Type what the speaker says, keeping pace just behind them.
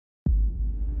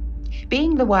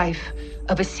Being the wife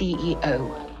of a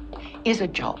CEO is a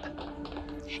job.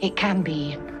 It can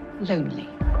be lonely.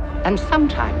 And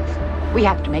sometimes we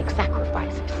have to make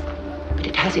sacrifices. But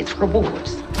it has its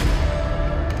rewards.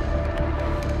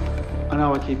 I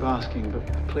know I keep asking,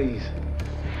 but please,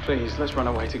 let's run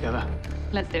away together.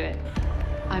 Let's do it.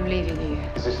 I'm leaving you.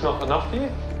 Is this not enough for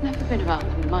you? It's never been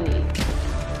about the money.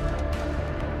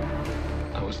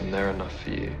 I wasn't there enough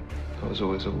for you. I was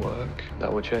always at work.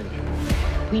 That will change.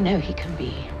 We know he can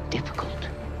be difficult,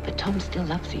 but Tom still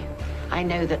loves you. I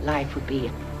know that life would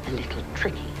be a little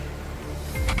tricky.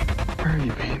 Where have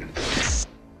you been?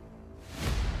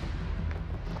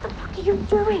 What are you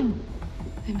doing?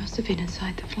 They must have been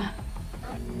inside the flat.